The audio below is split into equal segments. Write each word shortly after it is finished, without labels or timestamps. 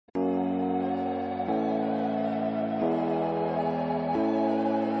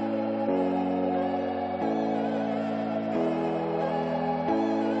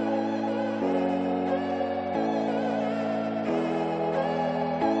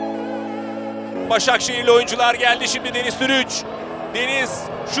Başakşehirli oyuncular geldi şimdi. Deniz Türüç. Deniz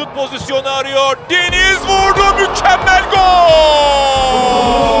şut pozisyonu arıyor. Deniz vurdu. Mükemmel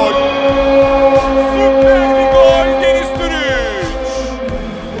gol. Süper bir gol Deniz Türüç.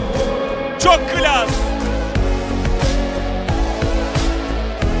 Çok klas.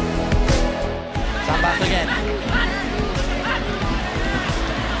 Samba again.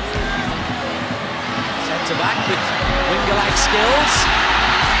 Centre back with winger-like skills.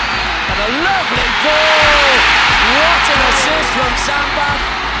 And a lovely ball! What an assist from Samba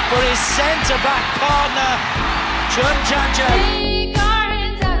for his centre-back partner, Chun Chanja.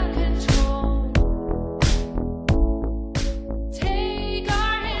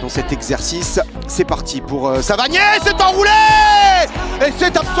 Dans cet exercice, c'est parti pour Savanier, c'est enroulé! Et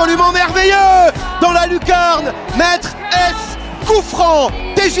c'est absolument merveilleux! Dans la lucarne, Maître S, coup franc,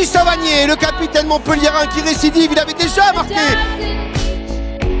 TJ Savanier, le capitaine montpelliérain qui récidive, il avait déjà marqué.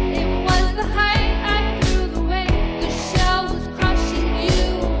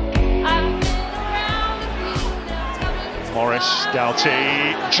 Morris,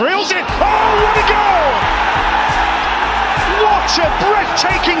 Doughty, drills it! Oh, what a goal! What a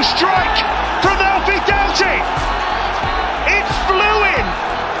breathtaking strike from Alfie Doughty! It flew in!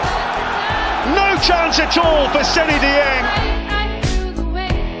 No chance at all for Seni Dieng.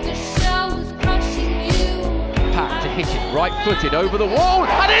 Pat to hit it, right-footed over the wall,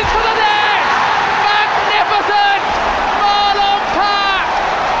 and in for the net! Magnificent! Marlon Pat!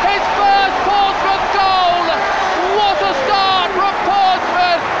 His first Portsmouth goal! What a start from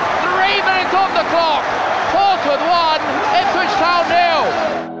Portsmouth! 3 minutes on the clock. Portsmouth 1, Ipswich Town 0.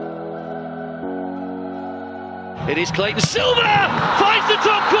 It is Clayton Silver! Finds the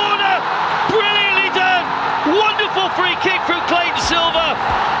top corner! Brilliantly done! Wonderful free kick from Clayton Silver!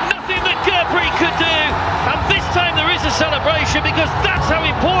 Nothing that Gurpreet could do! And this time there is a celebration because that's how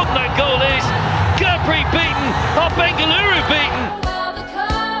important that goal is! Gurpreet beaten, or Bengaluru beaten!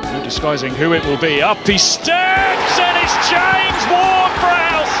 No disguising who it will be. Up he steps, and it's James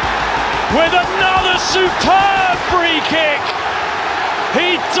Ward-Prowse with another superb free kick.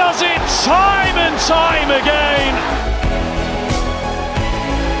 He does it time and time again.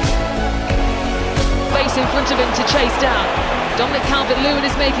 Space in front of him to chase down. Dominic Calvert-Lewin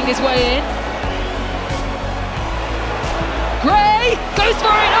is making his way in. Gray goes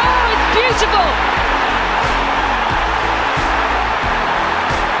for it. Oh, it's beautiful.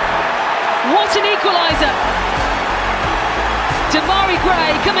 What an equaliser! Damari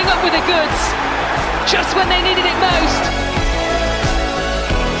Gray coming up with the goods, just when they needed it most.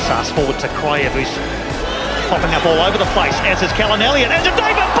 Fast forward to Craig, who's popping up all over the place, as is Callan Elliott, and to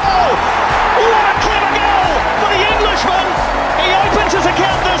David Ball! What a clever goal for the Englishman! He opens his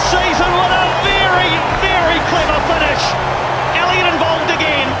account this season with a very, very clever finish. Elliott involved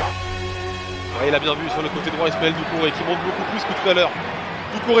again. Ouais, il a bien vu sur le côté droit Ismaël Doucouré qui monte beaucoup plus que tout à l'heure.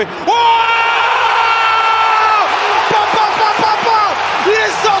 Doucouré. Oh! Il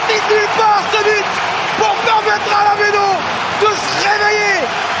est sorti de nulle part ce but pour permettre à la Méno de se réveiller.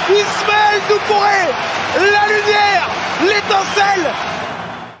 Ismaël Doucouré, la lumière, l'étincelle